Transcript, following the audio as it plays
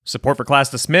Support for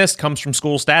Class Dismissed comes from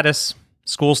School Status.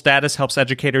 School Status helps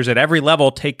educators at every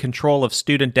level take control of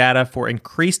student data for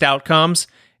increased outcomes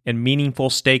and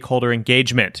meaningful stakeholder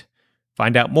engagement.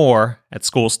 Find out more at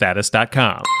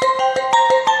schoolstatus.com.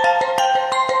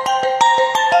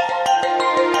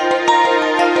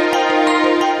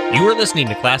 You are listening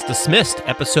to Class Dismissed,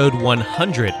 episode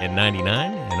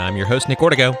 199, and I'm your host, Nick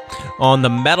Ortego. On the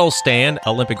medal stand,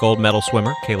 Olympic gold medal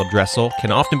swimmer Caleb Dressel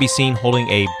can often be seen holding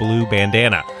a blue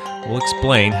bandana. We'll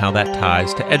explain how that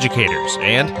ties to educators.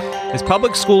 And is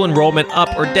public school enrollment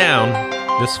up or down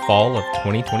this fall of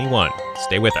 2021?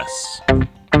 Stay with us.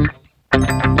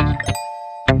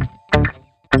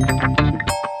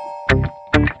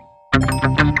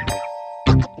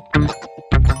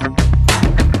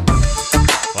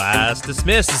 Class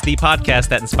Dismissed is the podcast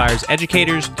that inspires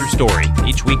educators through story.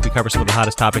 Each week we cover some of the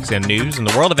hottest topics and news in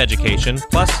the world of education.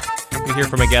 Plus, we hear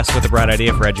from a guest with a bright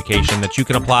idea for education that you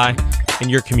can apply in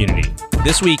your community.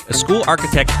 This week, a school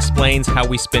architect explains how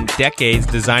we spent decades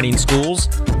designing schools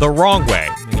the wrong way,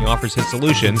 and he offers his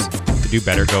solutions to do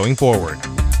better going forward.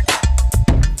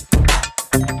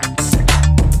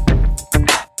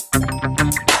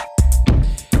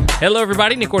 Hello,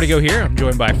 everybody. Nick Ortego here. I'm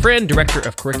joined by friend, Director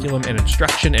of Curriculum and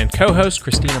Instruction, and co-host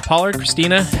Christina Pollard.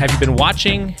 Christina, have you been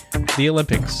watching the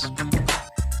Olympics?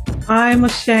 I'm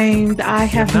ashamed. I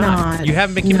have not. You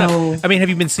haven't been keeping up? I mean, have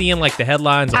you been seeing like the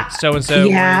headlines, like so-and-so?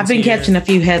 Yeah, I've been catching a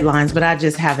few headlines, but I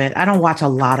just haven't. I don't watch a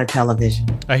lot of television.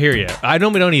 I hear you. I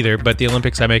normally don't either, but the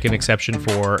Olympics I make an exception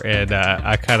for, and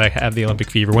I kind of have the Olympic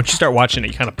fever. Once you start watching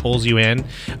it, it kind of pulls you in.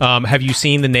 Have you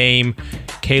seen the name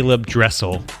Caleb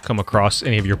Dressel come across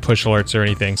any of your push alerts or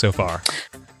anything so far?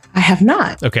 I have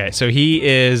not. Okay, so he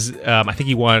is, I think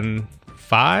he won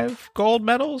 5 gold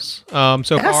medals so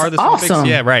far this awesome. Olympics.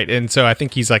 Yeah, right. And so I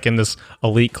think he's like in this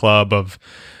elite club of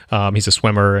he's a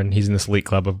swimmer, and he's in this elite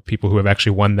club of people who have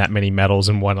actually won that many medals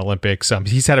and won Olympics.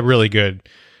 He's had a really good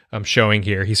showing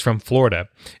here. He's from Florida.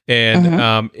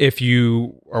 And if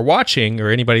you are watching, or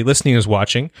anybody listening is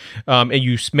watching, and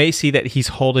you may see that he's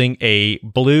holding a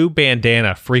blue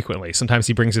bandana frequently. Sometimes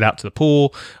he brings it out to the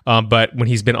pool, but when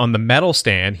he's been on the medal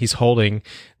stand, he's holding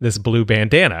this blue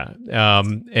bandana.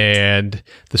 And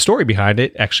the story behind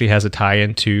it actually has a tie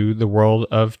into the world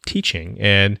of teaching.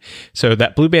 And so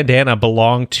that blue bandana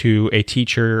belonged to a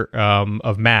teacher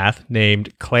of math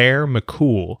named Claire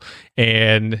McCool.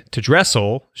 And to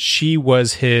Dressel, she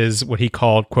was his, what he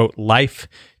called, quote, life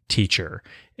teacher.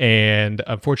 And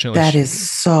unfortunately, that is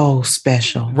so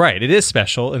special. Right. It is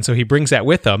special. And so he brings that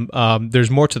with him. There's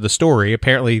more to the story.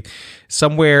 Apparently,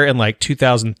 somewhere in like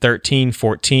 2013,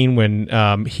 14,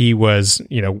 when he was,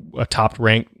 a top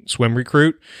ranked swim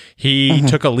recruit, he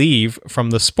took a leave from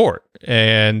the sport.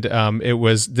 And it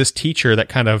was this teacher that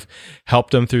kind of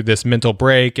helped him through this mental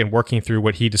break and working through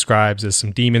what he describes as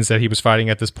some demons that he was fighting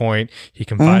at this point. He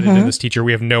confided in this teacher.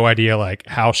 We have no idea like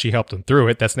how she helped him through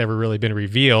it. That's never really been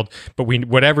revealed. But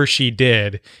whatever she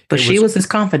did, but she was his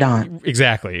confidant.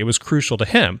 Exactly, it was crucial to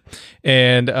him.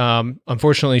 And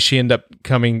unfortunately, she ended up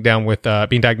coming down with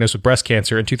being diagnosed with breast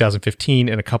cancer in 2015,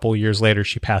 and a couple of years later,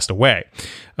 she passed away.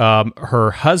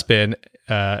 Her husband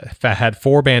had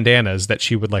 4 bandanas that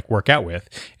she would like work out with.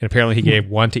 And apparently he gave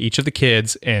one to each of the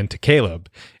kids and to Caleb.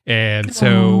 And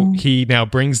so he now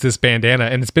brings this bandana,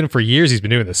 and it's been for years. He's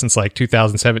been doing this since like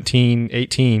 2017,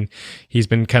 18. He's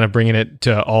been kind of bringing it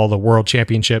to all the world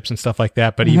championships and stuff like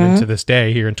that. But even to this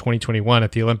day here in 2021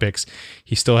 at the Olympics,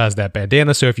 he still has that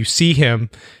bandana. So if you see him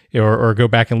or go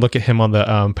back and look at him on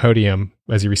the podium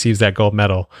as he receives that gold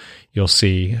medal, you'll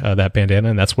see that bandana,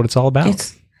 and that's what it's all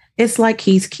about. It's like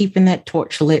he's keeping that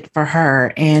torch lit for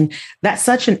her. And that's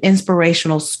such an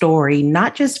inspirational story,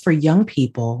 not just for young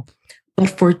people, but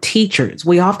for teachers.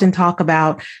 We often talk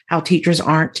about how teachers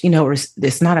aren't, teaching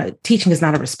is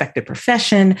not a respected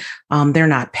profession. They're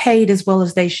not paid as well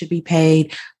as they should be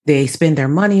paid. They spend their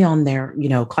money on their,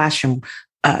 classroom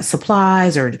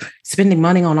supplies, or spending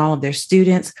money on all of their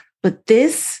students. But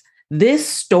this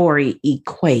story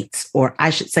equates, or I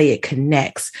should say it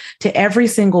connects to every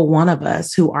single one of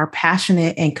us who are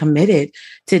passionate and committed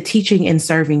to teaching and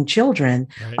serving children.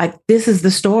 Right. Like, this is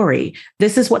the story.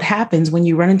 This is what happens when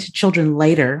you run into children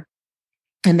later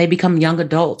and they become young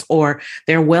adults, or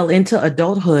they're well into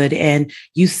adulthood, and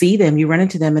you see them, you run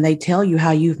into them, and they tell you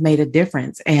how you've made a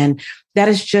difference. And that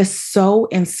is just so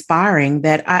inspiring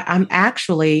that I'm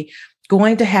actually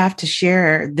going to have to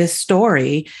share this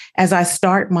story as I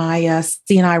start my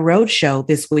CNI Roadshow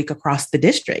this week across the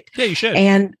district. Yeah, you should.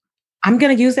 And I'm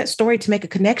going to use that story to make a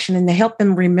connection and to help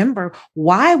them remember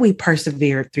why we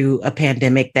persevered through a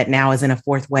pandemic that now is in a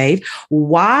 4th wave,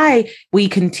 why we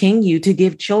continue to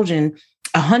give children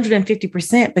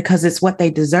 150% because it's what they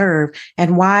deserve,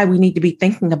 and why we need to be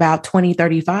thinking about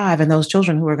 2035 and those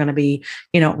children who are going to be,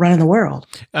 running the world.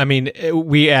 I mean,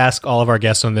 we ask all of our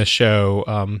guests on this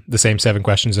show the same 7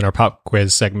 questions in our pop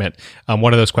quiz segment.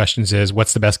 One of those questions is,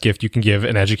 what's the best gift you can give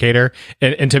an educator?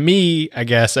 And to me, I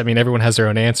guess, I mean, everyone has their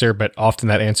own answer, but often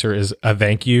that answer is a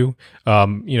thank you,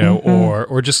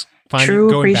 or just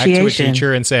going back to a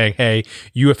teacher and saying, hey,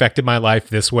 you affected my life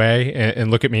this way,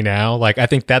 and look at me now. Like, I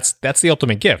think that's the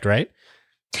ultimate gift, right?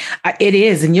 It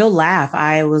is. And you'll laugh.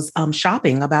 I was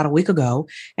shopping about a week ago,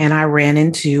 and I ran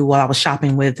into, I was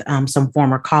shopping with some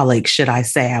former colleagues, should I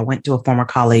say. I went to a former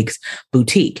colleague's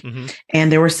boutique,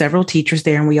 and there were several teachers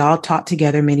there, and we all taught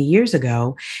together many years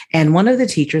ago. And one of the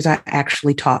teachers, I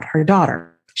actually taught her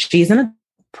daughter. She's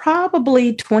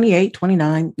probably 28,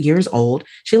 29 years old.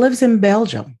 She lives in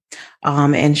Belgium.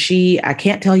 And I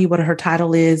can't tell you what her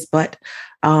title is, but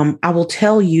I will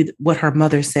tell you what her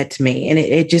mother said to me. And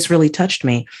it just really touched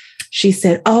me. She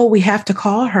said, "Oh, we have to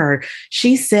call her.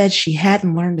 She said she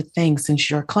hadn't learned a thing since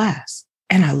your class."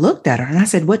 And I looked at her and I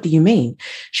said, "What do you mean?"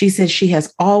 She said she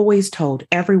has always told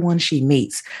everyone she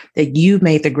meets that you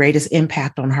made the greatest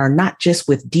impact on her, not just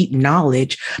with deep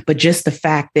knowledge, but just the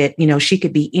fact that, she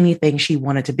could be anything she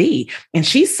wanted to be. And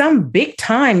she's some big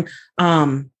time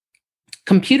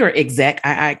computer exec.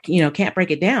 I can't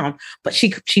break it down, but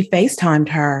she FaceTimed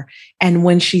her. And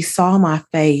when she saw my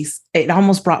face, it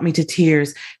almost brought me to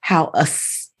tears, how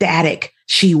ecstatic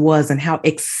she was and how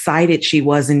excited she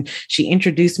was. And she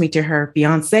introduced me to her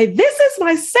fiance. "This is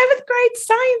my 7th grade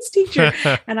science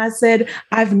teacher." And I said,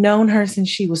 "I've known her since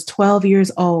she was 12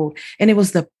 years old." And it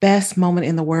was the best moment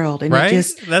in the world. And right? It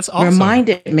just That's awesome.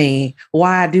 Reminded me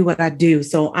why I do what I do.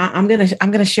 So I'm going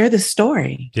to share this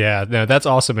story. Yeah, no, that's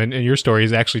awesome. And your story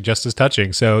is actually just as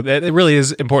touching. So it really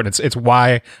is important. It's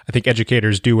why I think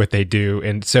educators do what they do.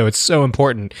 And so it's so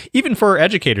important, even for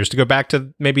educators, to go back to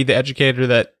maybe the educator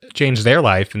that changed their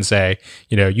life and say,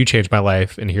 you changed my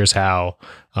life and here's how.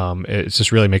 It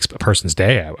just really makes a person's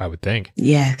day, I would think.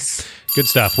 Yes. Good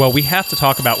stuff. Well, we have to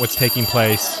talk about what's taking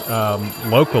place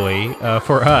locally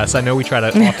for us. I know we try to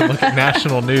often look at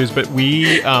national news, but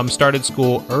we started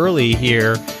school early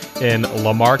here in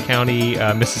Lamar County,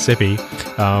 Mississippi,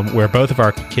 where both of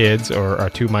our kids, or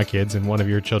 2 of my kids and 1 of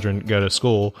your children, go to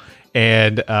school.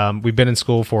 And we've been in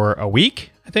school for a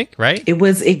week, I think, right? It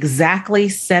was exactly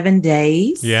 7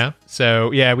 days. Yeah.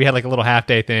 So, yeah, we had like a little half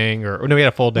day thing, or no, we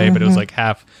had a full day, but it was like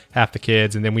half the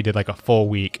kids. And then we did like a full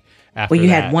week after Well, you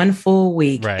that. had 1 full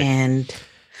week. Right. And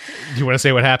do you want to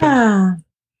say what happened?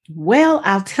 Well,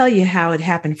 I'll tell you how it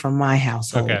happened from my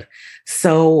household. Okay.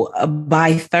 So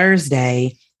by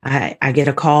Thursday, I get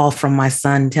a call from my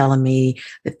son telling me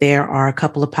that there are a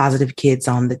couple of positive kids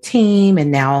on the team, and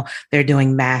now they're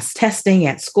doing mass testing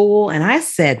at school. And I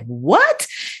said, "What?"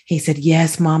 He said,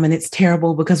 "Yes, Mom, and it's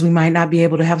terrible because we might not be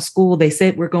able to have school. They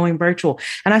said we're going virtual."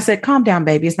 And I said, "Calm down,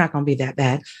 baby. It's not going to be that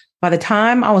bad." By the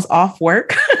time I was off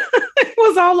work, it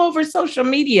was all over social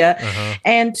media.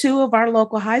 And 2 of our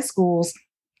local high schools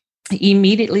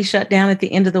immediately shut down at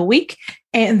the end of the week,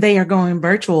 and they are going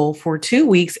virtual for 2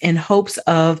 weeks in hopes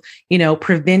of,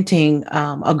 preventing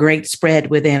a great spread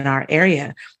within our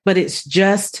area. But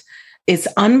it's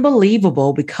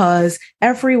unbelievable because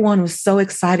everyone was so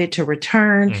excited to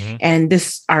return. And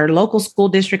our local school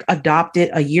district adopted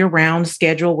a year-round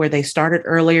schedule where they started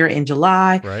earlier in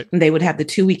July, right, and they would have the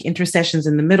 2-week intercessions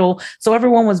in the middle. So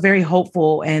everyone was very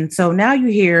hopeful. And so now you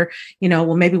hear,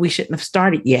 well, maybe we shouldn't have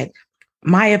started yet.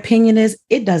 My opinion is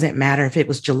it doesn't matter if it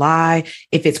was July,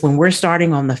 if it's when we're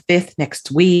starting on the 5th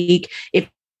next week, if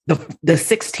the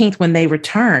 16th when they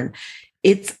return.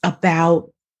 It's about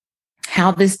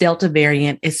how this Delta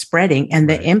variant is spreading and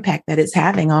the impact that it's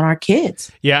having on our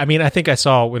kids. Yeah, I mean, I think I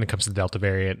saw when it comes to the Delta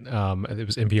variant, it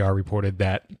was NPR reported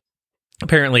that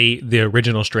apparently the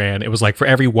original strand, it was like for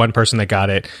every 1 person that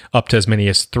got it, up to as many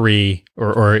as 3,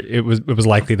 or it was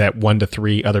likely that 1 to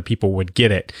 3 other people would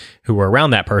get it who were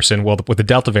around that person. Well, with the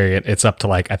Delta variant, it's up to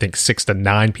like, I think 6 to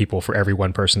 9 people for every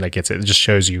 1 person that gets it. It just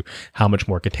shows you how much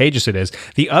more contagious it is.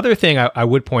 The other thing I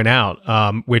would point out,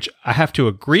 which I have to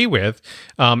agree with,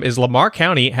 is Lamar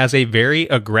County has a very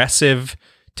aggressive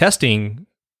testing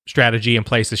strategy in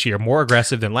place this year, more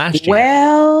aggressive than last year.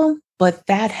 Well, but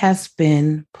that has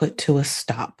been put to a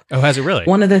stop. Oh, has it really?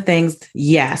 One of the things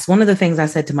I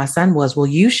said to my son was, well,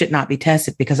 you should not be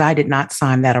tested because I did not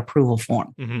sign that approval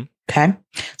form. Okay.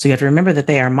 So you have to remember that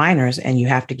they are minors and you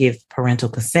have to give parental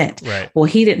consent. Right. Well,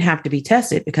 he didn't have to be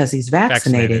tested because he's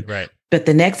vaccinated. Right. But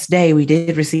the next day we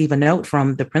did receive a note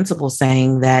from the principal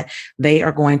saying that they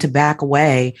are going to back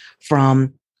away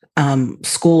from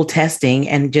school testing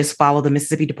and just follow the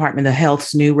Mississippi Department of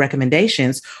Health's new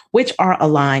recommendations, which are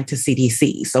aligned to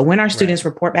CDC. So when our students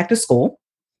report back to school,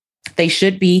 they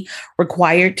should be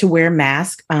required to wear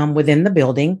masks within the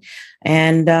building.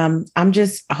 And I'm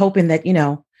just hoping that,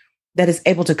 that is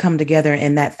able to come together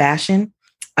in that fashion.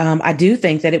 I do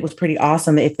think that it was pretty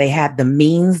awesome if they had the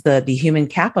means, the human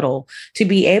capital to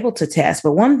be able to test.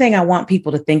 But one thing I want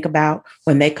people to think about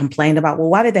when they complained about, well,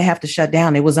 why did they have to shut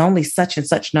down? It was only such and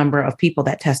such number of people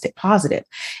that tested positive.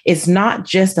 It's not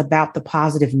just about the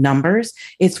positive numbers.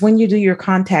 It's when you do your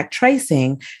contact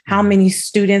tracing, how many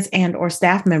students and or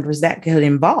staff members that could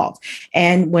involve.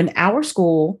 And when our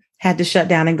school had to shut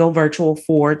down and go virtual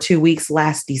for 2 weeks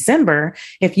last December,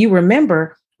 if you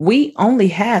remember, we only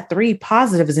had 3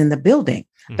 positives in the building.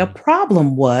 Mm-hmm. The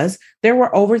problem was there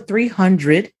were over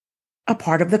 300 a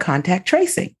part of the contact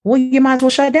tracing. Well, you might as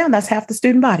well shut down. That's half the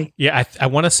student body. Yeah, I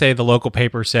want to say the local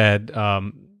paper said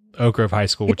Oak Grove High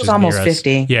School, which is almost near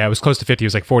 50. Us. Yeah, it was close to 50. It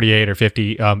was like 48 or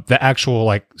 50. The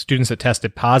actual students that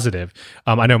tested positive.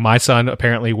 I know my son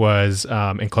apparently was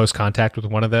in close contact with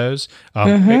one of those,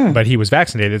 but he was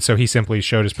vaccinated. So he simply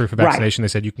showed his proof of vaccination. Right.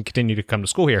 They said, you can continue to come to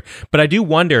school here. But I do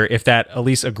wonder if that at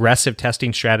least aggressive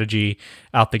testing strategy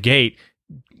out the gate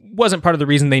wasn't part of the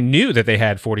reason they knew that they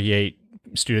had 48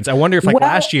 students. I wonder if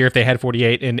last year, if they had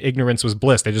 48 and ignorance was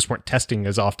bliss, they just weren't testing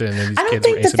as often. And these I don't kids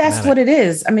think that that's what it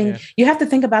is. I mean, you have to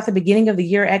think about the beginning of the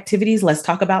year activities. Let's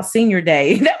talk about senior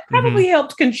day. That probably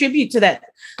helped contribute to that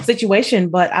situation.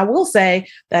 But I will say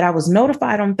that I was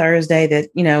notified on Thursday that,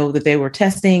 that they were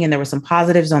testing and there were some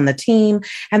positives on the team.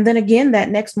 And then again, that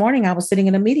next morning I was sitting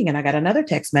in a meeting and I got another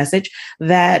text message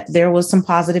that there was some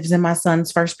positives in my son's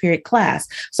first period class.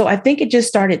 So I think it just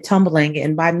started tumbling.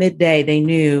 And by midday, they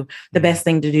knew the best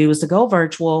thing to do was to go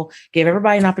virtual, give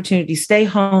everybody an opportunity to stay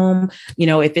home.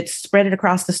 If it's spread it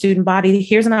across the student body,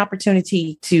 here's an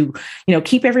opportunity to,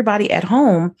 keep everybody at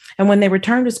home. And when they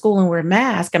return to school and wear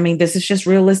masks, I mean, this is just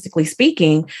realistically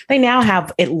speaking, they now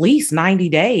have at least 90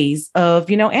 days of,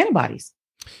 antibodies.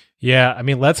 Yeah. I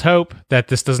mean, let's hope that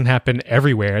this doesn't happen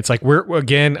everywhere. It's like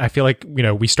I feel like,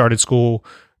 we started school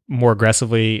more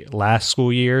aggressively last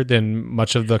school year than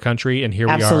much of the country. And here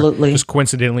we are, just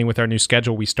coincidentally with our new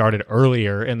schedule, we started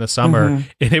earlier in the summer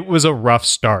and it was a rough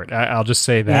start. I'll just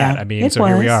say that. I mean,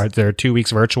 here we are, there are 2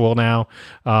 weeks virtual now.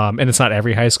 And it's not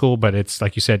every high school, but it's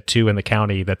like you said, 2 in the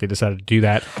county that they decided to do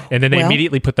that. And then they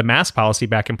immediately put the mask policy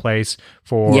back in place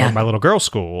for my little girl's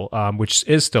school, which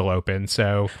is still open.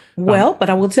 So, but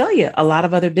I will tell you, a lot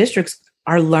of other districts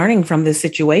are learning from this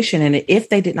situation. And if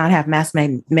they did not have mask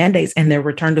mandates in their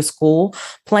return to school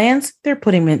plans, they're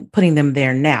putting them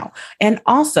there now. And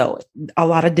also, a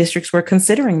lot of districts were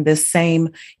considering this same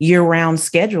year-round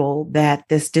schedule that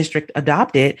this district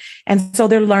adopted. And so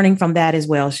they're learning from that as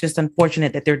well. It's just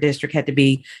unfortunate that their district had to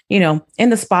be, in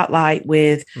the spotlight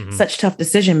with such tough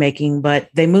decision-making, but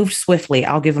they moved swiftly.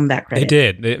 I'll give them that credit.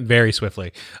 They did very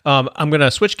swiftly. I'm going to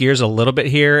switch gears a little bit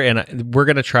here, and we're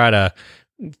going to try to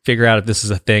figure out if this is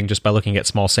a thing just by looking at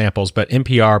small samples. But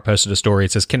NPR posted a story.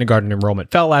 It says kindergarten enrollment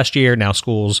fell last year. Now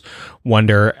schools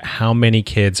wonder how many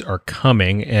kids are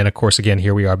coming. And of course, again,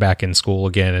 here we are back in school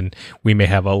again, and we may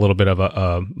have a little bit of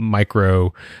a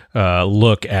micro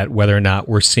look at whether or not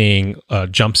we're seeing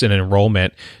jumps in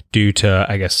enrollment due to,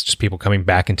 I guess, just people coming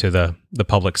back into the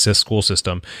public school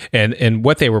system. And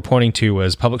what they were pointing to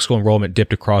was public school enrollment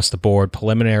dipped across the board.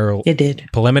 It did.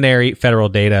 Preliminary federal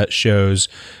data shows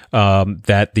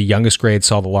that the youngest grades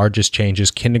saw the largest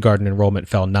changes. Kindergarten enrollment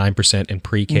fell 9% and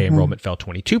pre-K enrollment fell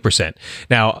 22%.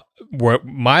 Now,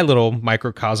 my little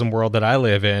microcosm world that I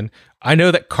live in, I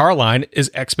know that Carline is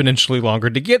exponentially longer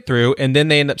to get through, and then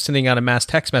they end up sending out a mass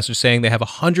text message saying they have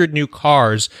 100 new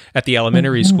cars at the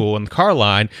elementary school in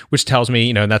Carline, which tells me,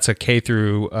 and that's a K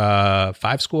through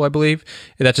 5 school, I believe.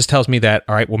 And that just tells me that,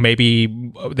 all right, well, maybe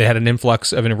they had an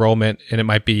influx of enrollment, and it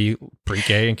might be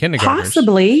pre-K and kindergarten.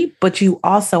 Possibly, but you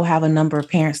also have a number of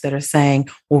parents that are saying,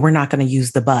 well, we're not going to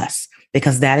use the bus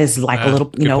because that is like a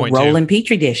little, rolling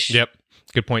petri dish. Yep.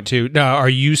 Good point too. Now, are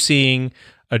you seeing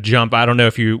a jump? I don't know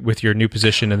if you, with your new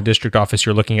position in the district office,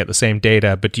 you're looking at the same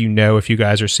data, but do you know if you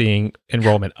guys are seeing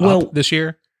enrollment up this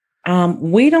year?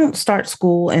 We don't start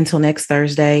school until next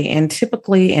Thursday. And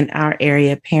typically in our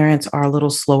area, parents are a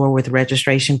little slower with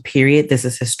registration, period. This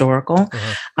is historical.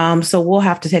 So we'll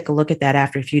have to take a look at that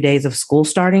after a few days of school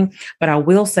starting. But I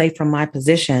will say from my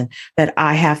position that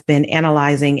I have been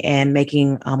analyzing and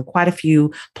making quite a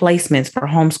few placements for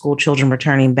homeschool children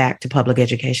returning back to public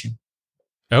education.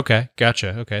 Okay,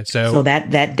 gotcha. Okay, So so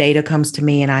that data comes to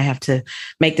me, and I have to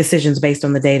make decisions based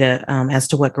on the data as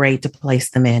to what grade to place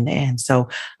them in. And so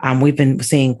we've been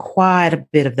seeing quite a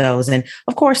bit of those. And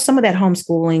of course, some of that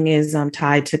homeschooling is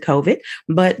tied to COVID,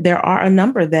 but there are a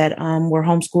number that were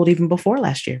homeschooled even before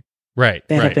last year right,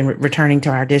 that have right. been returning to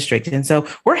our district. And so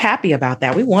we're happy about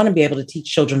that. We want to be able to teach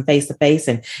children face to face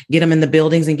and get them in the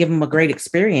buildings and give them a great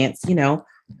experience,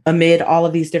 amid all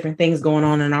of these different things going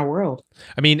on in our world.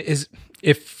 I mean, is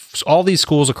if all these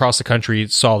schools across the country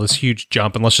saw this huge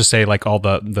jump, and let's just say like all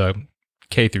the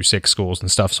K through 6 schools and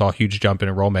stuff saw a huge jump in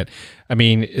enrollment. I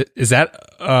mean, is that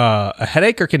a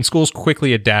headache, or can schools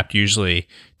quickly adapt usually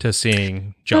to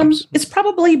seeing jumps? It's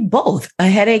probably both. A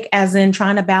headache, as in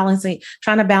trying to balance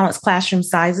classroom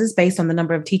sizes based on the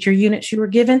number of teacher units you were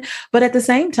given. But at the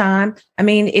same time, I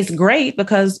mean, it's great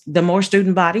because the more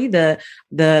student body, the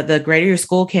greater your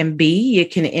school can be.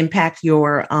 It can impact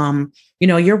your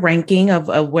your ranking of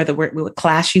whether what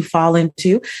class you fall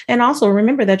into. And also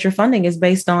remember that your funding is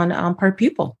based on per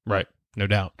pupil. Right. No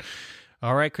doubt.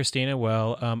 All right, Christina.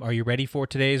 Well, are you ready for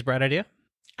today's Bright Idea?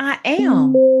 I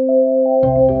am.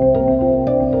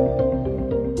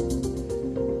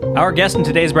 Our guest in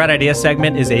today's Bright Idea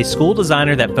segment is a school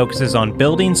designer that focuses on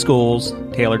building schools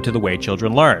tailored to the way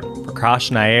children learn.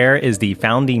 Prakash Nair is the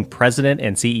founding president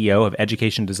and CEO of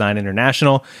Education Design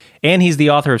International, and he's the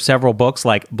author of several books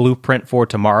like Blueprint for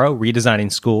Tomorrow,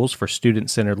 Redesigning Schools for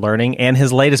Student-Centered Learning, and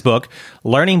his latest book,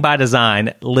 Learning by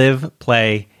Design, Live,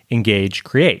 Play, Engage,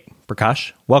 Create.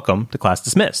 Prakash, welcome to Class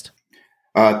Dismissed.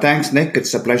 Thanks, Nick.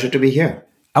 It's a pleasure to be here.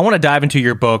 I want to dive into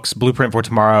your books, Blueprint for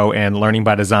Tomorrow and Learning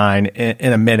by Design,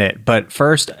 in a minute. But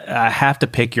first, I have to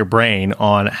pick your brain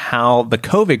on how the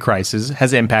COVID crisis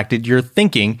has impacted your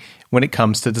thinking when it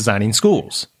comes to designing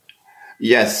schools.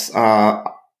 Yes.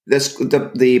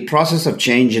 The process of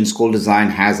change in school design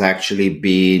has actually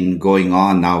been going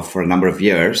on now for a number of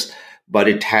years, but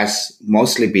it has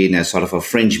mostly been a sort of a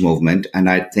fringe movement. And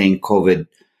I think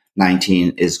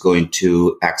COVID-19 is going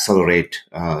to accelerate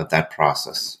that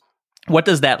process. What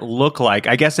does that look like?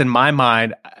 I guess in my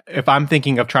mind, if I'm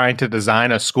thinking of trying to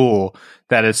design a school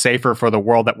that is safer for the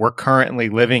world that we're currently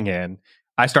living in,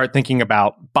 I start thinking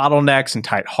about bottlenecks and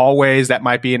tight hallways. That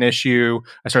might be an issue.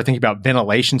 I start thinking about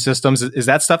ventilation systems. Is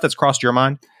that stuff that's crossed your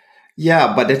mind?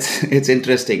 Yeah, but it's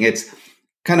interesting. It's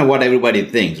kind of what everybody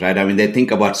thinks, right? I mean, they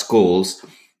think about schools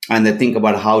and they think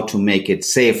about how to make it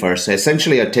safer. So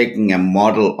essentially, you're taking a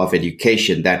model of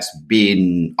education that's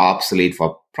been obsolete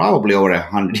for probably over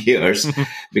 100 years,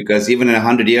 because even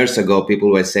 100 years ago, people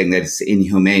were saying that it's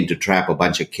inhumane to trap a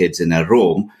bunch of kids in a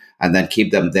room and then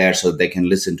keep them there so they can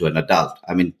listen to an adult.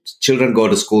 I mean, children go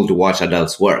to school to watch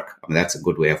adults work. I mean, that's a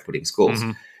good way of putting schools.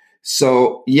 Mm-hmm.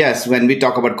 So yes, when we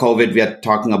talk about COVID, we are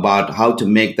talking about how to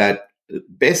make that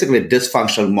basically a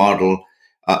dysfunctional model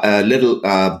a little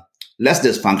less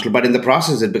dysfunctional, but in the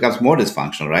process, it becomes more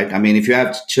dysfunctional, right? I mean, if you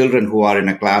have children who are in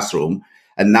a classroom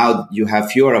and now you have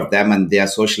fewer of them and they are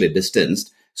socially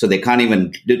distanced, so they can't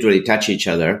even literally touch each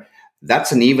other,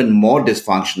 that's an even more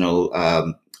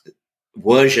dysfunctional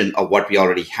version of what we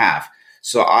already have.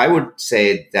 So I would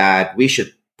say that we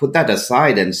should put that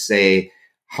aside and say,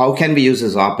 how can we use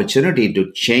this opportunity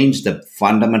to change the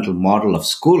fundamental model of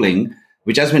schooling,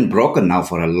 which has been broken now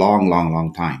for a long, long,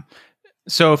 long time?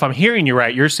 So if I'm hearing you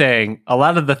right, you're saying a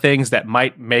lot of the things that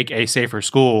might make a safer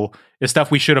school is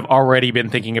stuff we should have already been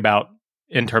thinking about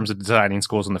in terms of designing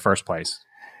schools in the first place.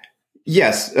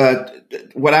 Yes.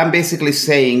 What I'm basically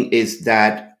saying is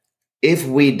that if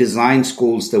we design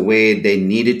schools the way they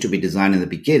needed to be designed in the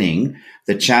beginning,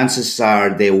 the chances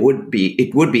are it would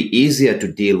be easier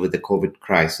to deal with the COVID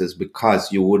crisis,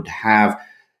 because you would have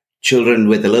children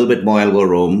with a little bit more elbow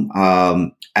room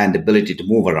and ability to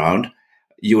move around.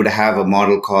 You would have a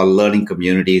model called learning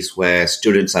communities where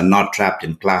students are not trapped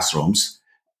in classrooms,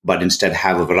 but instead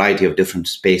have a variety of different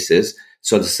spaces.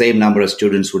 So the same number of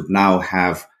students would now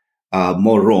have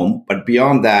more room. But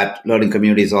beyond that, learning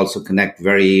communities also connect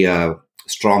very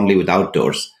strongly with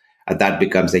outdoors. And that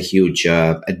becomes a huge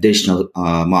additional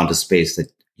amount of space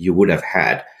that you would have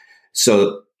had.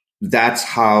 So that's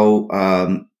how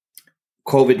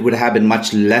COVID would have been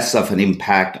much less of an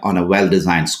impact on a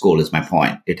well-designed school, is my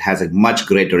point. It has a much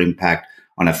greater impact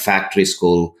on a factory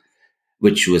school,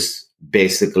 which was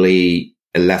basically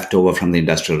a leftover from the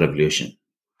Industrial Revolution.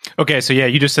 Okay, so yeah,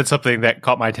 you just said something that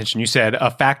caught my attention. You said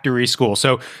a factory school.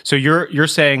 So you're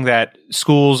saying that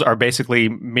schools are basically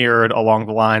mirrored along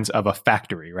the lines of a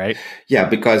factory, right? Yeah,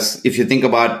 because if you think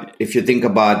about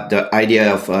the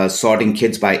idea of sorting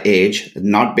kids by age,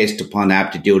 not based upon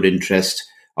aptitude, interest,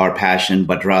 or passion,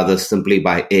 but rather simply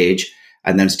by age,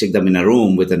 and then stick them in a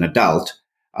room with an adult,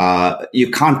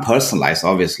 You can't personalize,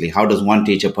 obviously. How does one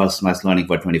teacher personalize learning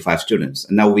for 25 students?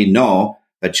 And now we know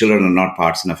that children are not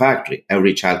parts in a factory.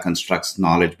 Every child constructs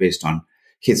knowledge based on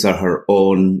his or her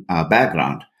own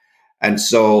background. And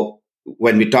so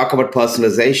when we talk about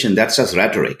personalization, that's just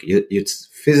rhetoric. It's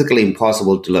physically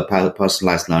impossible to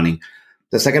personalize learning.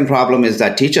 The second problem is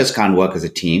that teachers can't work as a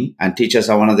team, and teachers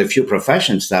are one of the few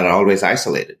professions that are always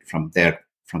isolated from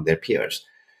their peers.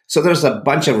 So there's a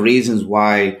bunch of reasons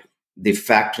why the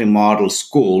factory model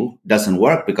school doesn't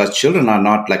work, because children are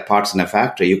not like parts in a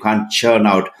factory. You can't churn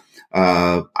out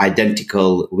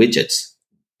identical widgets,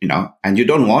 and you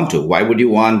don't want to. Why would you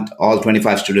want all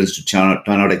 25 students to turn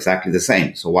out exactly the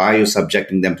same? So why are you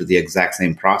subjecting them to the exact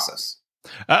same process?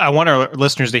 I want our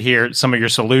listeners to hear some of your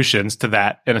solutions to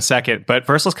that in a second. But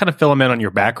first, let's kind of fill them in on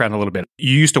your background a little bit.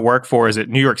 You used to work for, is it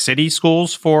New York City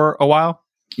schools for a while?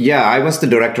 Yeah, I was the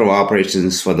director of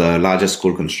operations for the largest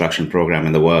school construction program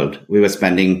in the world. We were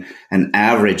spending an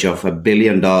average of $1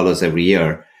 billion every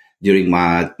year during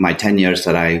my 10 years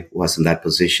that I was in that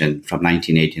position from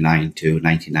 1989 to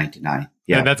 1999.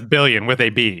 Yeah. And that's billion with a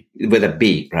B. With a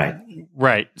B, right.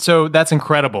 Right. So that's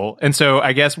incredible. And so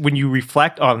I guess when you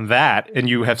reflect on that, and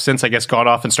you have since, I guess, gone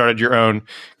off and started your own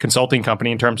consulting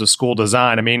company in terms of school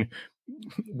design, I mean,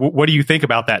 what do you think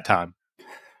about that time?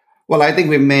 Well, I think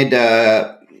we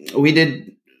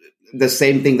did the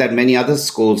same thing that many other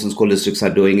schools and school districts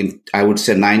are doing. And I would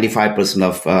say 95%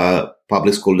 of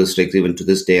public school districts, even to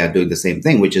this day, are doing the same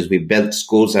thing, which is we built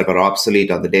schools that were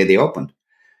obsolete on the day they opened.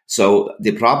 So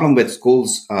the problem with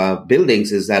schools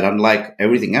buildings is that, unlike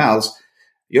everything else,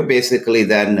 you're basically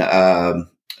then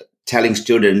telling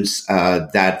students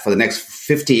that for the next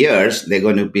 50 years, they're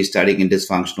going to be studying in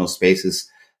dysfunctional spaces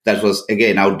that was,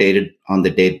 again, outdated on the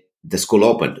day the school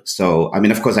opened. So, I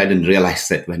mean, of course, I didn't realize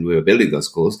that when we were building those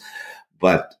schools.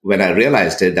 But when I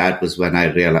realized it, that was when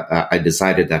I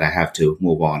decided that I have to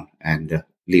move on and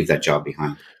leave that job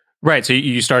behind. Right. So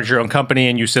you started your own company,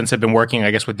 and you since have been working, I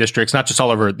guess, with districts, not just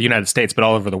all over the United States, but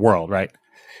all over the world, right?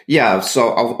 Yeah. So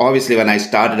obviously, when I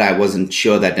started, I wasn't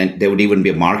sure that there would even be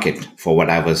a market for what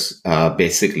I was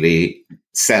basically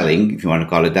selling, if you want to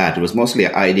call it that. It was mostly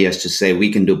ideas to say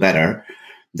we can do better,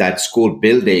 that school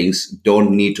buildings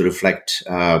don't need to reflect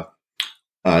our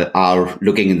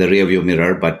looking in the rearview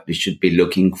mirror, but we should be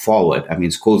looking forward. I mean,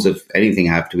 schools, if anything,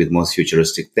 have to be the most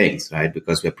futuristic things, right?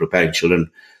 Because we're preparing children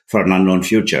for an unknown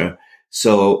future.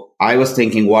 So I was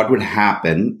thinking, what would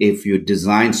happen if you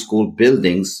design school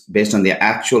buildings based on the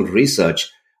actual research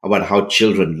about how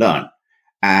children learn?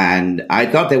 And I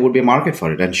thought there would be a market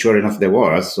for it. And sure enough, there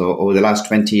was. So over the last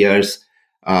 20 years,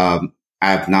 the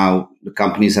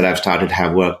companies that I've started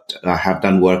have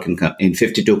done work in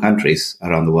 52 countries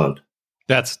around the world.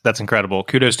 That's incredible.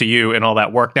 Kudos to you and all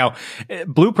that work. Now,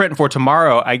 Blueprint for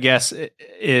Tomorrow, I guess,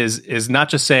 is not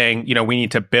just saying, we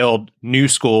need to build new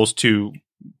schools to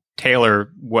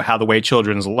tailor how the way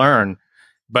children learn,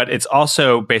 but it's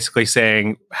also basically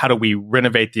saying, how do we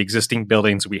renovate the existing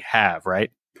buildings we have, right?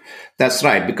 That's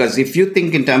right. Because if you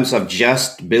think in terms of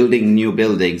just building new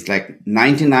buildings, like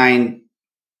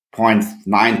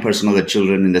 99.9% of the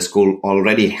children in the school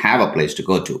already have a place to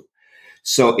go to.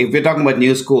 So if we're talking about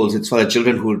new schools, it's for the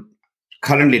children who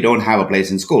currently don't have a place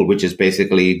in school, which is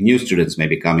basically new students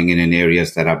maybe coming in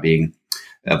areas that are being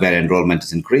where enrollment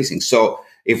is increasing. So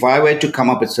if I were to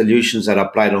come up with solutions that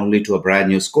applied only to a brand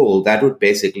new school, that would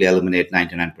basically eliminate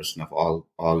 99% of all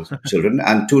children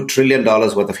and $2 trillion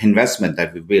worth of investment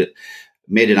that we've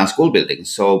made in our school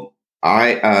buildings. So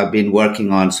I have been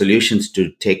working on solutions to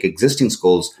take existing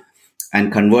schools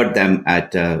and convert them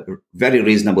at very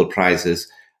reasonable prices,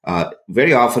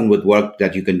 very often with work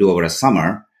that you can do over a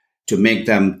summer to make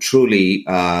them truly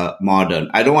modern.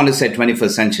 I don't want to say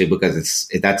 21st century because it's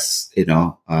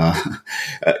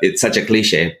such a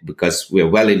cliche because we're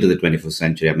well into the 21st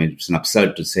century. I mean, it's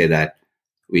absurd to say that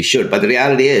we should. But the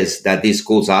reality is that these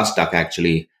schools are stuck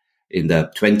actually in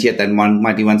the 20th and one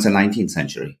might even say 19th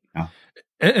century.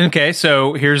 Okay,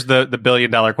 so here's the $1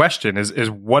 billion question: is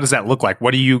what does that look like?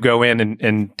 What do you go in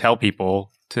and tell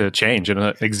people to change in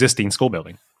an existing school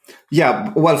building?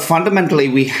 Yeah, well, fundamentally,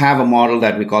 we have a model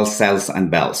that we call cells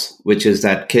and bells, which is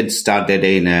that kids start their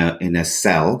day in a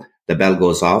cell, the bell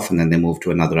goes off, and then they move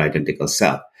to another identical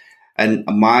cell. And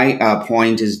my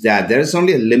point is that there is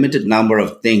only a limited number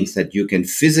of things that you can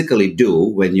physically do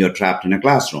when you're trapped in a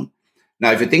classroom.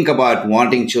 Now, if you think about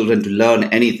wanting children to learn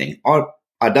anything, or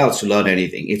adults to learn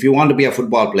anything, if you want to be a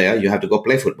football player, you have to go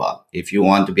play football. If you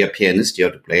want to be a pianist, you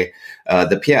have to play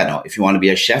the piano. If you want to be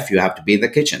a chef, you have to be in the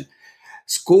kitchen.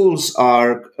 Schools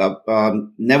are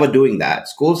never doing that.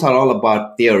 Schools are all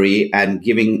about theory and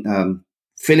giving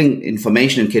filling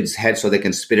information in kids' heads so they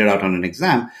can spit it out on an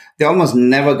exam, they almost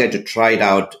never get to try it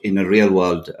out in a real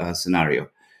world scenario.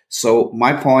 So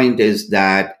my point is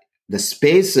that the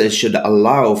spaces should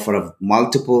allow for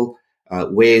multiple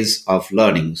ways of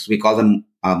learning. So we call them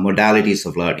modalities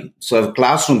of learning. So a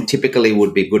classroom typically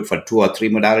would be good for 2 or 3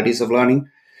 modalities of learning,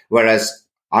 whereas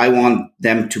I want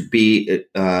them to be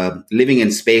living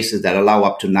in spaces that allow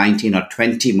up to 19 or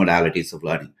 20 modalities of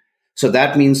learning. So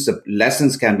that means the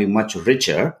lessons can be much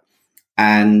richer,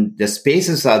 and the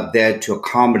spaces are there to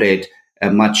accommodate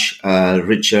a much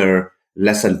richer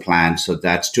lesson plan so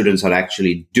that students are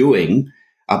actually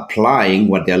applying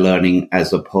what they're learning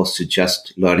as opposed to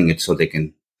just learning it so they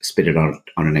can spit it out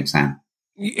on an exam.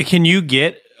 Can you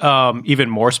get even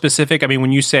more specific? I mean,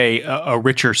 when you say a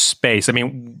richer space, I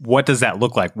mean, what does that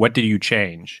look like? What did you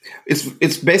change?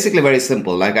 It's basically very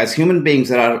simple. Like as human beings,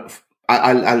 there are,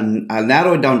 I'll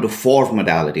narrow it down to 4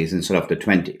 modalities instead of the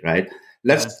 20, right?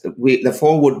 The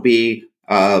 4 would be,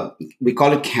 we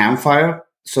call it campfire.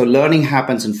 So learning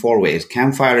happens in 4 ways.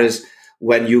 Campfire is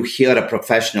when you hear a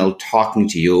professional talking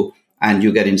to you and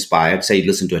you get inspired, say you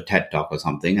listen to a TED Talk or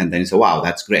something, and then you say, wow,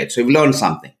 that's great. So you've learned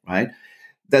something, right?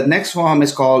 The next form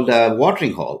is called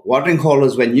watering hole. Watering hole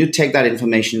is when you take that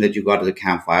information that you got at the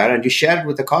campfire and you share it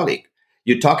with a colleague.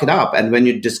 You talk it up, and when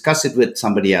you discuss it with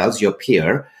somebody else, your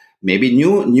peer, maybe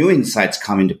new insights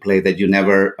come into play that you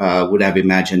never would have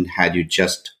imagined had you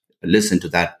just listened to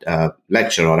that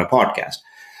lecture or a podcast.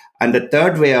 And the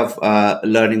third way of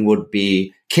learning would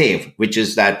be cave, which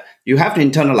is that you have to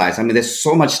internalize. I mean, there's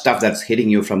so much stuff that's hitting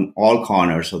you from all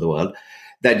corners of the world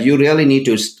that you really need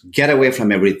to get away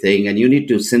from everything, and you need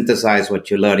to synthesize what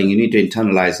you're learning. You need to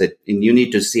internalize it, and you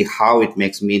need to see how it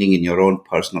makes meaning in your own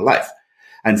personal life.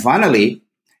 And finally,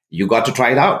 you got to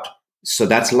try it out. So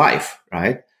that's life,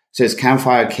 right? So it's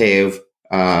campfire, cave,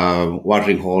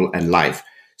 watering hole, and life.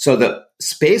 So the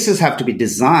spaces have to be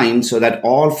designed so that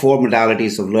all 4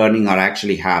 modalities of learning are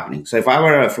actually happening. So if I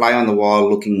were a fly on the wall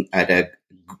looking at a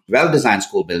well-designed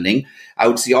school building, I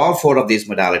would see all 4 of these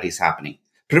modalities happening.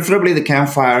 Preferably the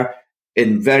campfire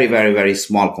in very, very, very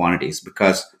small quantities,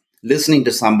 because listening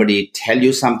to somebody tell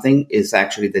you something is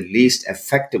actually the least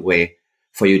effective way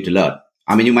for you to learn.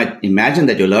 I mean, you might imagine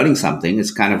that you're learning something.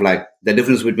 It's kind of like the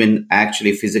difference between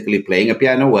actually physically playing a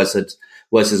piano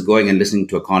versus going and listening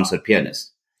to a concert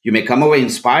pianist. You may come away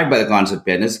inspired by the concert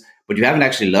pianist, but you haven't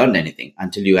actually learned anything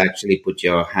until you actually put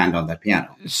your hand on that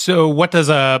piano. So what does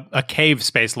a cave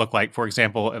space look like, for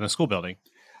example, in a school building?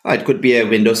 It could be a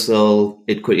windowsill.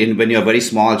 It could, when you're a very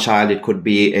small child, it could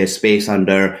be a space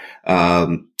under,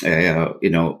 a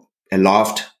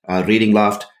loft, a reading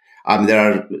loft. There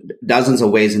are dozens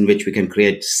of ways in which we can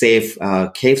create safe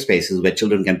cave spaces where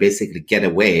children can basically get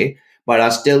away, but are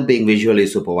still being visually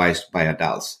supervised by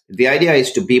adults. The idea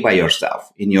is to be by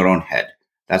yourself in your own head.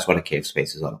 That's what a cave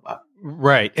space is all about.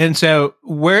 Right. And so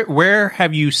where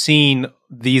have you seen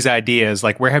these ideas?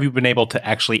 Like, where have you been able to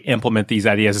actually implement these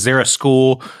ideas? Is there a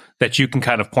school that you can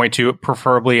kind of point to,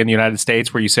 preferably in the United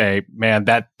States, where you say, man,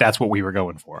 that's what we were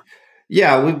going for?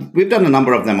 Yeah, we've done a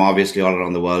number of them, obviously, all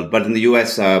around the world. But in the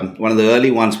U.S., one of the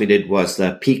early ones we did was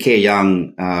the P.K.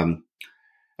 Young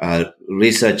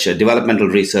developmental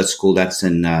research school that's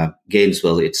in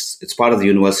Gainesville. It's part of the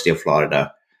University of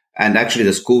Florida. And actually,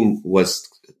 the school was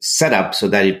set up so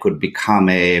that it could become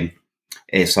a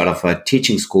sort of a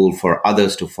teaching school for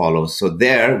others to follow. So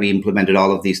there, we implemented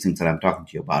all of these things that I'm talking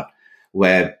to you about,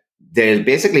 where they're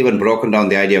basically even broken down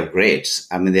the idea of grades.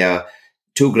 I mean, there are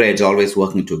 2 grades always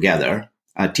working together.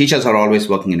 Teachers are always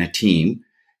working in a team.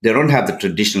 They don't have the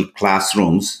traditional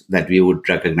classrooms that we would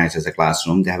recognize as a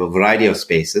classroom. They have a variety of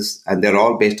spaces, and they're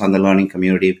all based on the learning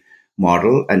community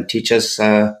model. And teachers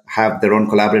have their own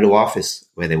collaborative office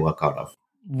where they work out of.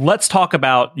 Let's talk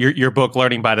about your book,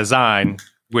 Learning by Design,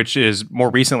 which is more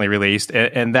recently released.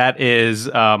 And that is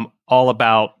all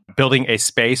about building a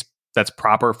space that's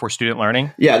proper for student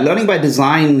learning? Yeah, Learning by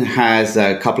Design has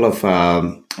a couple of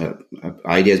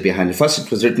ideas behind it. First,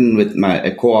 it was written with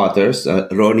my co-authors,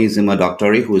 Roni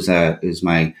Zimmer-Doctori, who's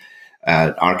my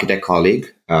architect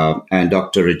colleague, and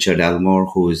Dr. Richard Elmore,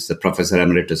 who is the professor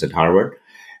emeritus at Harvard.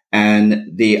 And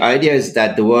the idea is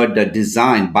that the word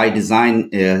design, by design,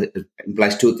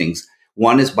 implies 2 things.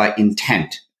 One is by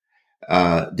intent.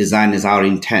 Design is our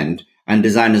intent. And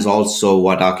design is also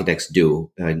what architects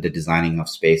do in the designing of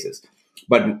spaces.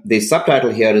 But the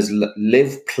subtitle here is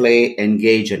Live, Play,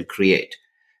 Engage, and Create.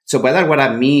 So by that, what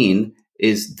I mean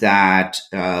is that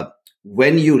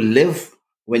when you live,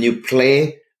 when you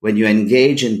play, when you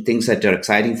engage in things that are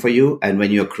exciting for you, and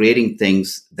when you're creating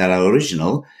things that are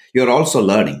original, you're also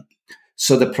learning.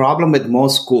 So the problem with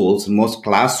most schools, most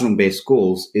classroom-based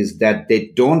schools, is that they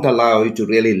don't allow you to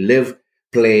really live,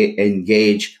 play,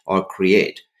 engage, or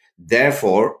create.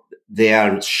 Therefore, they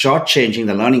are shortchanging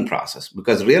the learning process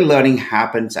because real learning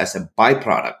happens as a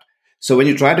byproduct. So when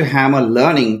you try to hammer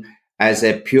learning as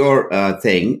a pure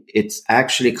thing, it's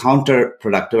actually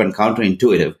counterproductive and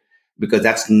counterintuitive because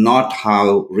that's not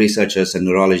how researchers and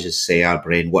neurologists say our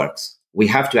brain works. We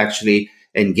have to actually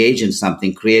engage in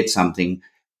something, create something,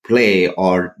 play,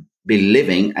 or be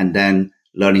living, and then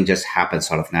learning just happens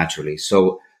sort of naturally.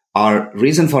 So our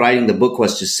reason for writing the book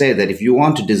was to say that if you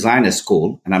want to design a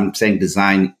school, and I'm saying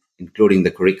design including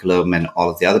the curriculum and all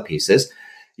of the other pieces,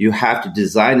 you have to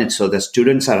design it so that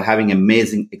students are having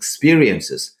amazing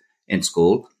experiences in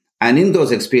school. And in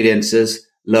those experiences,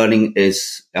 learning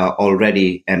is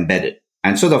already embedded.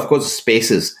 And so, of course,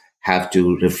 spaces have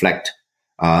to reflect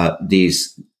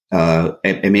these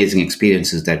amazing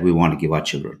experiences that we want to give our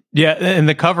children. Yeah, and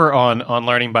the cover on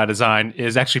Learning by Design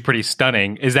is actually pretty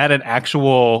stunning. Is that an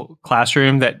actual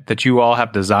classroom that you all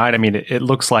have designed? I mean, it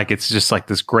looks like it's just like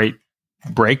this great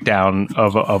breakdown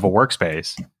of a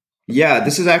workspace. Yeah,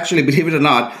 this is actually, believe it or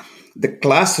not, the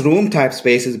classroom type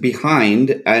space is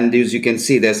behind. And as you can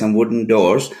see, there's some wooden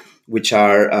doors, which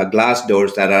are glass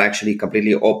doors that are actually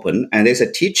completely open. And there's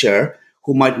a teacher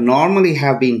who might normally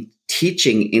have been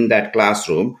teaching in that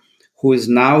classroom, who is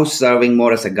now serving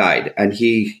more as a guide. And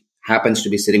he happens to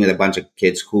be sitting with a bunch of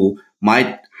kids who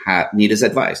might need his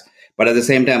advice. But at the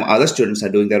same time, other students are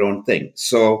doing their own thing.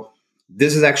 So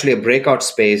this is actually a breakout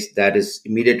space that is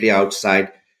immediately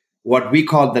outside what we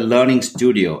call the learning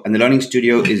studio. And the learning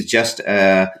studio is just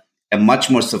a much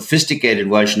more sophisticated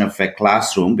version of a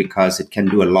classroom because it can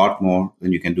do a lot more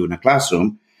than you can do in a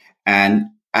classroom. And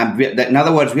in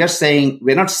other words,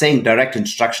 we're not saying direct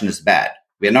instruction is bad.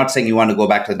 We're not saying you want to go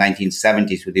back to the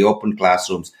 1970s with the open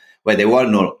classrooms where there were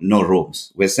no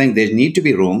rooms. We're saying there need to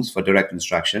be rooms for direct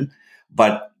instruction,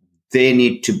 but that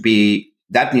needs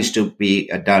to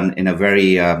be done in a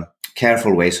very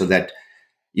careful way so that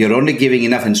you're only giving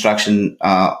enough instruction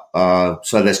so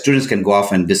that students can go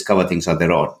off and discover things on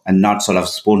their own and not sort of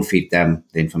spoon feed them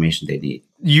the information they need.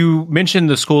 You mentioned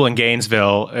the school in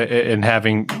Gainesville and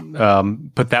having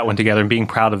put that one together and being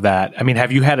proud of that. I mean,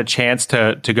 have you had a chance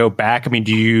to go back? I mean,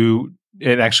 do you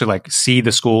actually see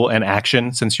the school in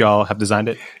action since y'all have designed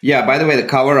it? Yeah, by the way, the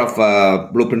cover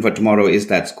of Blueprint for Tomorrow is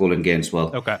that school in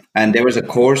Gainesville. Okay. And there was a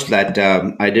course that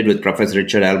I did with Professor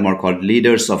Richard Elmore called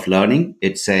Leaders of Learning.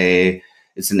 It's an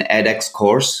edX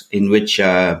course in which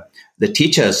the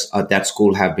teachers at that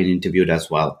school have been interviewed as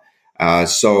well.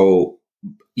 So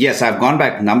yes, I've gone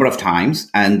back a number of times,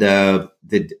 and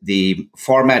the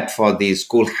format for the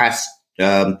school has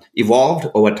evolved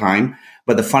over time.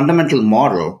 But the fundamental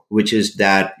model, which is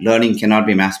that learning cannot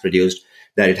be mass produced,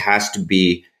 that it has to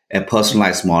be a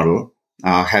personalized model,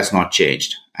 has not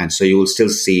changed. And so you will still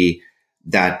see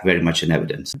that very much in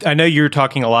evidence. I know you're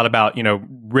talking a lot about,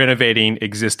 renovating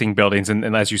existing buildings.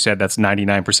 And as you said, that's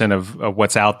 99% of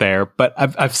what's out there. But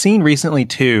I've seen recently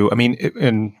too, I mean,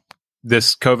 and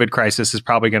this COVID crisis is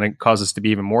probably going to cause us to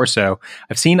be even more so.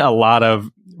 I've seen a lot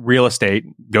of real estate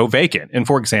go vacant. And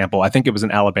for example, I think it was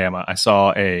in Alabama, I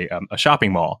saw a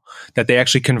shopping mall that they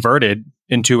actually converted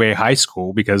into a high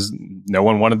school because no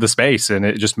one wanted the space. And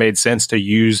it just made sense to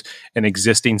use an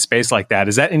existing space like that.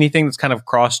 Is that anything that's kind of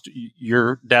crossed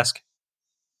your desk?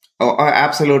 Oh,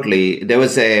 absolutely. There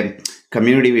was a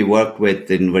community we worked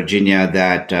with in Virginia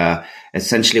that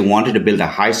essentially wanted to build a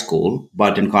high school.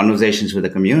 But in conversations with the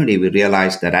community, we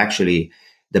realized that actually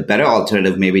the better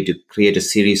alternative may be to create a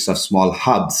series of small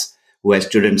hubs where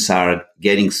students are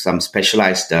getting some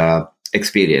specialized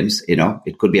experience.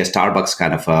 It could be a Starbucks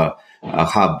kind of a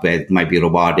hub where it might be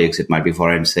robotics, it might be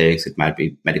forensics, it might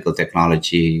be medical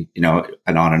technology, and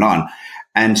on and on.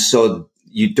 And so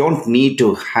you don't need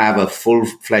to have a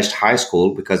full-fledged high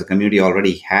school because the community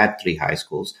already had 3 high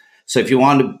schools. So if you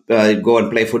want to go and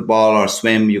play football or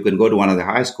swim, you can go to one of the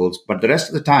high schools. But the rest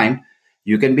of the time,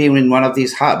 you can be in one of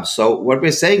these hubs. So what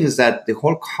we're saying is that the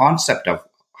whole concept of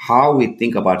how we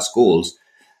think about schools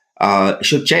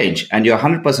should change. And you're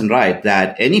 100% right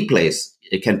that any place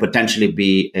it can potentially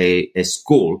be a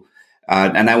school.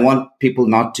 And I want people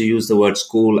not to use the word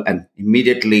school and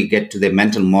immediately get to their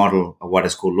mental model of what a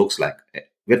school looks like.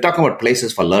 We're talking about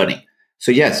places for learning.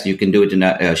 So yes, you can do it in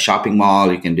a shopping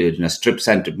mall. You can do it in a strip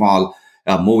center mall,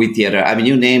 a movie theater. I mean,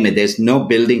 you name it. There's no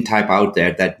building type out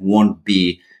there that won't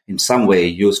be in some way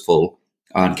useful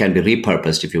and can be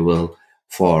repurposed, if you will,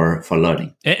 for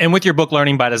learning. And with your book,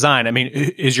 Learning by Design, I mean,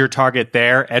 is your target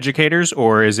there educators,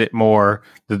 or is it more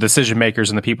the decision makers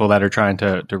and the people that are trying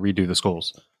to redo the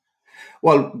schools?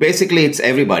 Well, basically, it's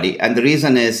everybody. And the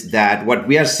reason is that what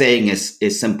we are saying is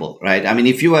simple, right? I mean,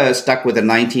 if you were stuck with a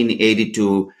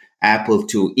 1982 Apple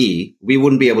IIe, we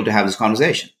wouldn't be able to have this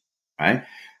conversation, right?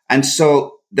 And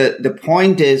so the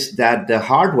point is that the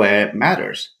hardware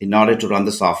matters in order to run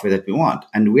the software that we want.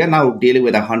 And we are now dealing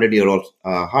with 100-year-old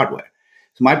hardware.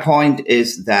 So my point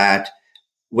is that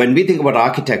when we think about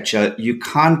architecture, you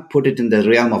can't put it in the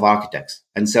realm of architects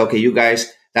and say, okay, you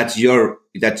guys, that's your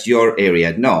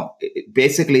area. No,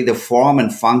 basically the form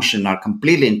and function are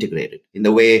completely integrated in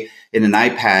the way in an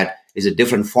iPad is a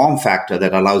different form factor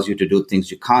that allows you to do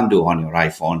things you can't do on your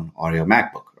iPhone or your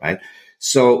MacBook, right?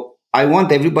 So I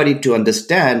want everybody to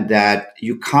understand that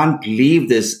you can't leave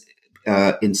this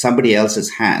in somebody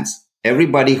else's hands.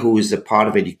 Everybody who is a part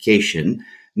of education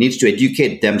needs to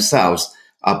educate themselves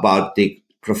about the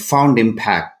profound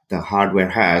impact the hardware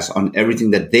has on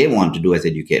everything that they want to do as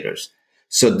educators.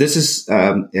 So this is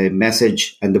a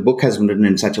message, and the book has been written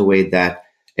in such a way that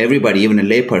everybody, even a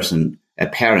layperson, a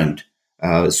parent,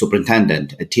 a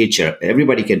superintendent, a teacher,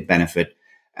 everybody can benefit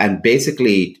and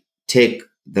basically take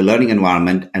the learning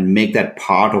environment and make that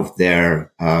part of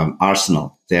their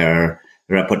arsenal, their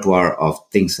repertoire of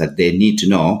things that they need to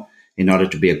know in order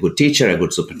to be a good teacher, a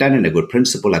good superintendent, a good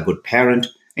principal, a good parent.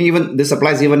 And even this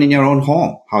applies even in your own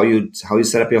home, how you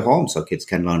set up your home so kids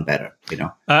can learn better.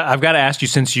 I've got to ask you,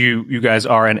 since you guys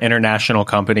are an international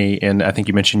company, and I think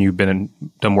you mentioned you've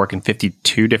done work in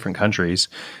 52 different countries.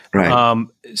 Right.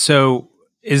 So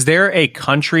is there a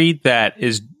country that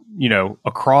is,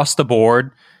 across the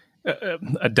board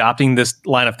adopting this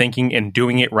line of thinking and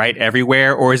doing it right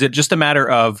everywhere? Or is it just a matter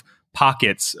of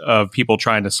pockets of people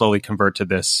trying to slowly convert to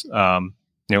this,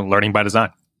 learning by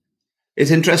design? It's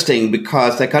interesting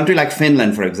because a country like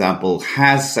Finland, for example,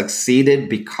 has succeeded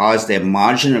because they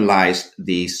marginalized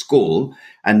the school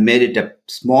and made it a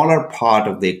smaller part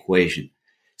of the equation.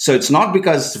 So it's not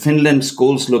because Finland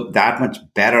schools look that much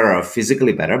better or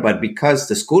physically better, but because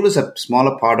the school is a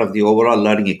smaller part of the overall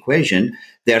learning equation,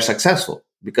 they're successful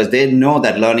because they know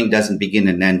that learning doesn't begin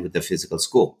and end with the physical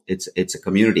school. It's a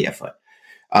community effort.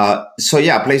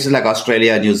 Places like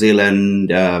Australia, New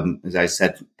Zealand, as I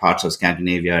said, parts of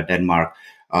Scandinavia, Denmark,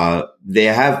 they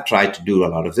have tried to do a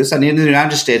lot of this. And in the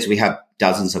United States, we have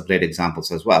dozens of great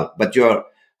examples as well. But you're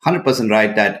 100%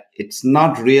 right that it's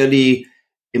not really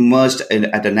immersed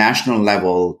at a national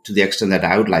level to the extent that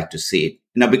I would like to see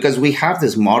it. Because we have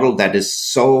this model that is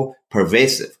so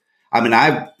pervasive. I mean,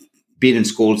 I've been in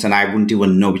schools and I wouldn't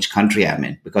even know which country I'm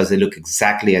in because they look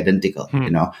exactly identical,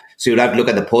 So you'd have to look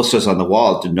at the posters on the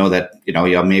wall to know that,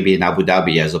 you're maybe in Abu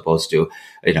Dhabi as opposed to,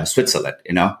 Switzerland,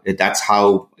 That's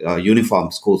how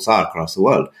uniform schools are across the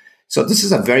world. So this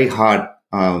is a very hard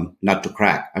nut to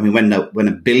crack. I mean, when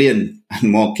a billion and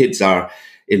more kids are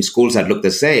in schools that look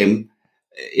the same,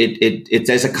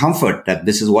 there's a comfort that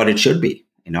this is what it should be,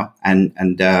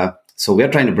 so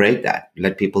we're trying to break that,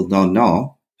 let people know,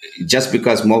 no, just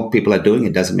because more people are doing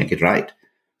it doesn't make it right.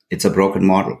 It's a broken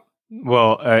model.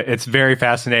 Well, it's very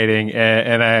fascinating,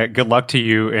 and good luck to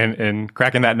you in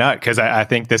cracking that nut, because I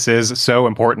think this is so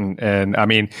important. And I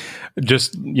mean,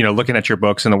 just looking at your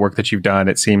books and the work that you've done,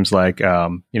 it seems like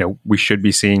we should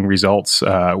be seeing results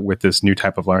with this new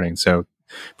type of learning. So,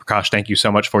 Prakash, thank you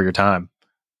so much for your time.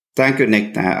 Thank you,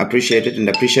 Nick. I appreciate it, and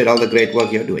appreciate all the great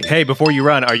work you're doing. Hey, before you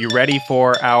run, are you ready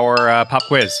for our pop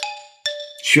quiz?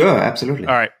 Sure, absolutely.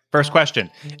 All right. First question.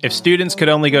 If students could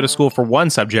only go to school for one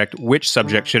subject, which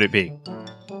subject should it be?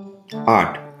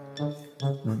 Art.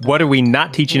 What are we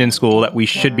not teaching in school that we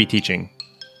should be teaching?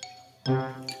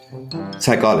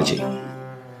 Psychology.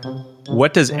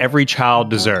 What does every child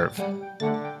deserve?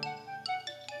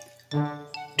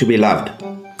 To be loved.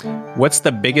 What's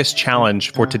the biggest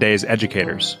challenge for today's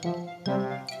educators?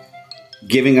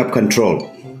 Giving up control.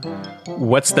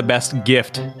 What's the best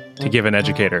gift to give an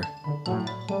educator?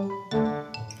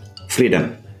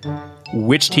 Freedom.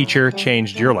 Which teacher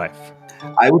changed your life?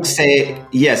 I would say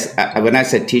yes. When I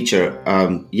said teacher,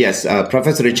 yes,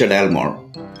 Professor Richard Elmore.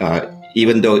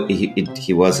 Even though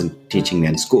he wasn't teaching me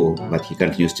in school, but he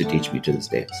continues to teach me to this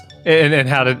day. So. And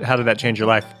how did that change your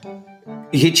life?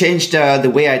 He changed the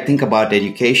way I think about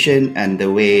education and the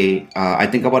way I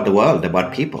think about the world,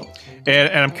 about people.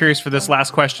 And I'm curious for this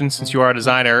last question, since you are a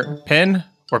designer, pen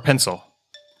or pencil?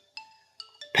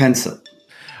 Pencil.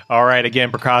 All right.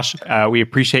 Again, Prakash, we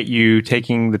appreciate you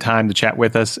taking the time to chat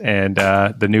with us. And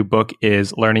the new book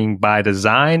is Learning by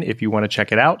Design. If you want to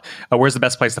check it out, where's the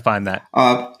best place to find that?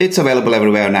 It's available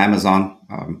everywhere on Amazon,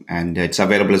 and it's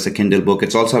available as a Kindle book.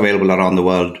 It's also available around the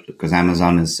world because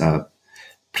Amazon is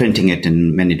printing it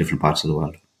in many different parts of the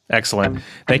world. Excellent.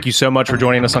 Thank you so much for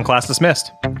joining us on Class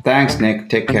Dismissed. Thanks, Nick.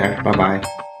 Take care. Bye-bye.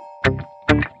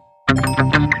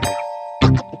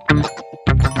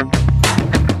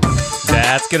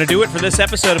 That's going to do it for this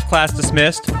episode of Class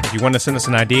Dismissed. If you want to send us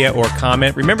an idea or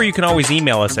comment, remember you can always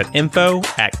email us at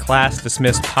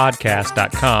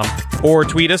info@classdismissedpodcast.com or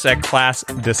tweet us at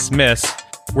classdismiss.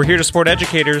 We're here to support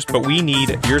educators, but we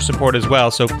need your support as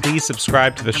well, so please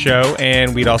subscribe to the show,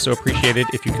 and we'd also appreciate it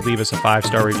if you could leave us a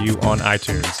 5-star review on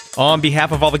iTunes. On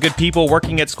behalf of all the good people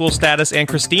working at School Status and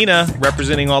Christina,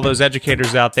 representing all those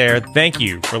educators out there, thank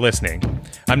you for listening.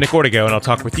 I'm Nick Ortego, and I'll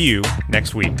talk with you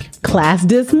next week. Class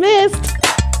dismissed.